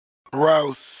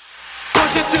Rouse.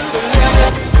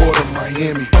 Port of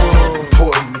Miami,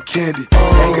 important to Candy.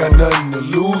 Ain't got nothing to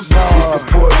lose. This is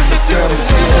Portland to family.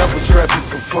 Never traffic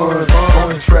for fun,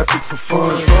 only traffic for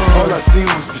fun. All I seen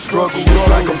was the struggle. It's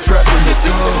like I'm trapped in the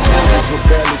sun. Mortgage were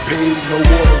barely paid, no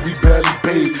water we barely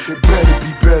paid. There better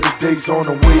be better days on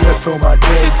the way. That's on my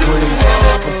dad's grave.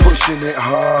 I'm pushing it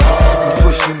hard, I'm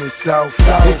pushing it south.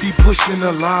 If he pushing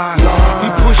a lie,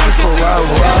 he pushing for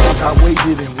hours. I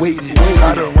waited and waited.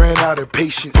 I done ran out of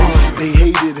patience. They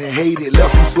hated and hated,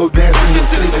 left them slow dancing and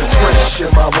sitting fresh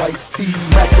in my white tee.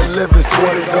 Mac 11,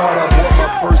 swear to God, I bought my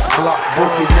first block,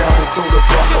 broke it down and told the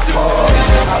block apart.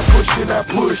 I push and I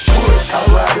push, I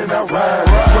ride and I ride,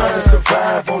 trying to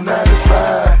survive on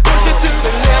 95.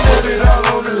 Put it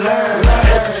all on the line,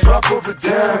 every drop of a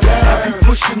dime. I be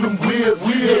pushing them wheels, 3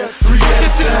 at a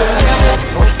time.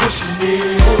 I'm pushing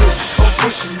it, I'm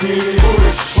pushing it,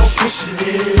 I'm pushing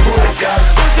it. I gotta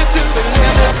push it to the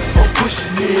limit. I'm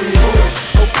pushing it,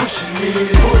 I'm pushing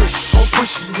it, I'm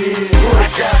pushing it. I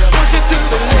gotta push it to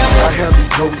the limit. I handle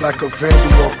dope like a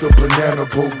vandal off the banana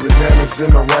boat. Bananas in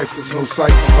the rifles, no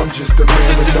ciphers, I'm just a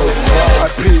man to know. I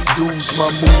paid dues, my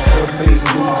moves have made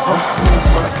moves. I'm smooth,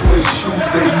 my suede shoes,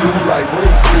 they new like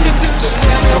road foods.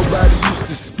 Nobody used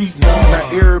to speak, now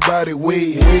everybody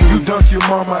wave. You dunk your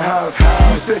mama house,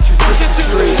 you set your sister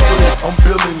straight. I'm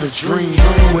building a dream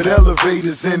with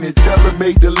elevators in it. Tell her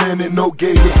make the linen, no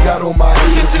gators got on my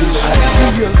head.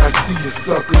 I see you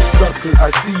suckers,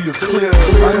 I see you clear.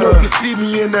 I know you see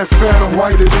me in that phantom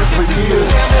whiter than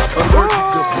veneers. Allergic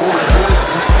to board,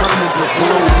 determined to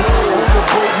blow. On the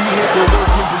boat we hit the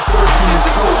working detergent and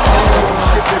soap. I'm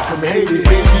shipping from Haiti,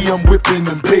 baby, I'm whipping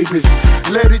them babies.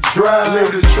 Let it dry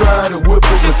to whip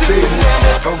a Mercedes.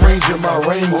 Arranging my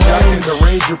range, I can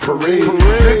arrange a parade.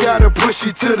 You gotta push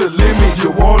it to the limit,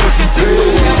 you wanna be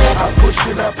paid. I push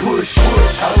and I push, I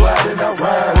ride and I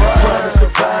ride, trying to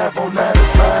survive on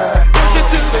 95.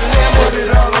 Put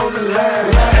it all on the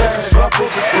line, every drop of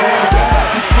a dime. I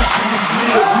be pushing them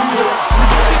wheels,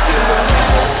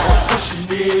 I'm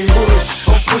pushing it,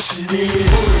 I'm pushing it,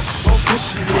 I'm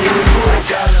pushing it. I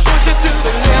gotta push it to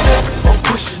the limit. I'm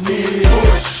pushing it,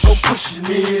 I'm pushing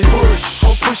it,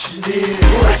 I'm pushing it.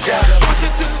 I gotta push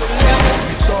it to the limit.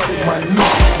 We started my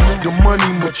new, the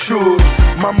money matured,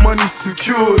 my money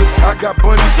secured. I got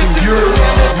bunnies in Europe,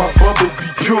 my bubble be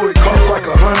pure. It costs like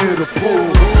 100 a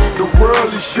pull. The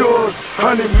world is yours,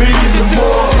 100 million or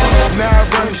more. Now I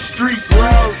run the streets,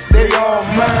 they all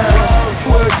mine.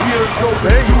 12 years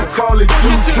overdue, call it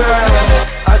due time.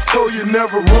 I told you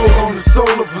never roll on the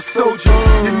soul of a soldier.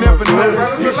 You never know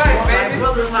that this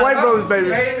Flight Brothers, baby.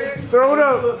 Throw it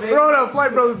up,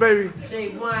 Flight Brothers, baby.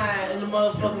 Shayboi in the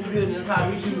motherfucking building. That's how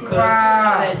we do.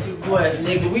 Wow. That you boy,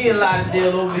 nigga. We in a lot of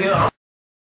deal over here.